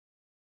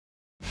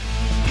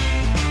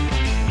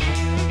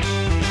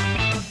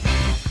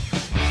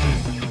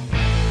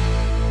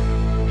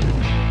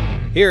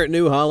Here at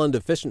New Holland,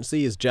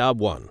 efficiency is job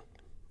one.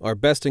 Our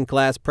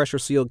best-in-class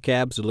pressure-sealed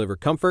cabs deliver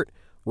comfort,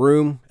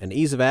 room, and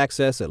ease of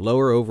access at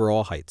lower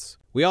overall heights.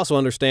 We also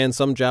understand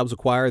some jobs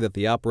require that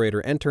the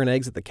operator enter and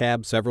exit the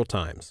cab several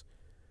times.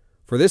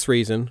 For this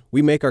reason,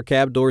 we make our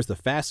cab doors the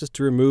fastest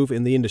to remove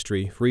in the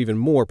industry for even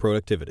more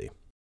productivity.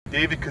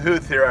 David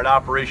Cahuth here at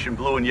Operation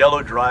Blue and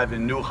Yellow Drive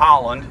in New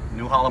Holland,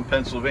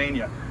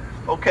 Pennsylvania.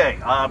 Okay,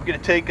 I'm going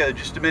to take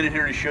just a minute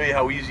here to show you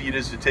how easy it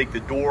is to take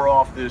the door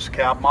off this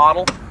cab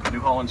model,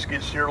 New Holland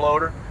skid steer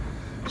loader.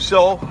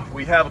 So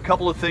we have a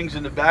couple of things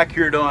in the back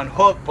here to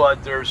unhook,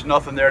 but there's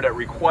nothing there that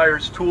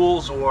requires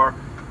tools or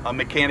a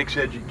mechanic's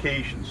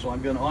education. So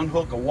I'm going to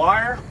unhook a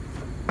wire.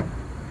 I'm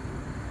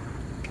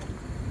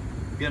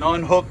going to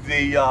unhook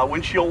the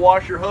windshield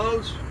washer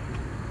hose,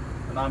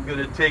 and I'm going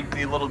to take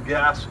the little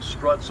gas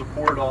strut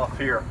support off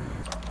here.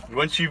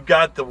 Once you've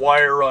got the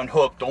wire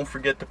unhooked, don't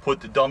forget to put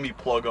the dummy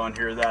plug on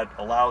here that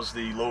allows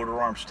the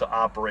loader arms to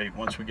operate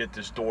once we get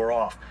this door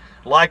off.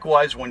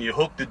 Likewise, when you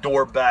hook the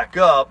door back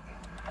up,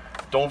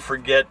 don't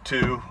forget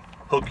to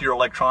hook your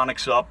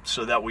electronics up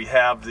so that we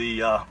have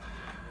the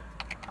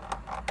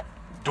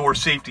door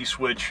safety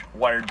switch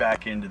wired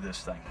back into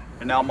this thing.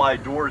 And now my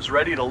door is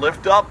ready to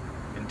lift up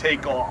and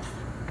take off.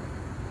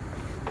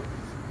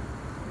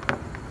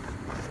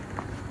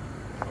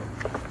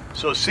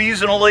 So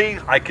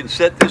seasonally, I can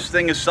set this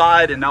thing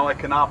aside and now I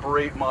can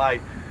operate my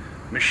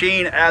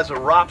machine as a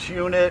ROPS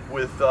unit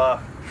with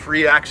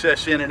free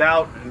access in and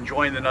out,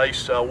 enjoying the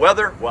nice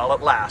weather while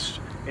it lasts.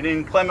 In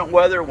inclement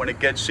weather, when it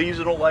gets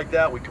seasonal like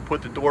that, we can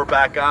put the door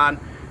back on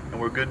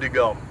and we're good to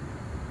go.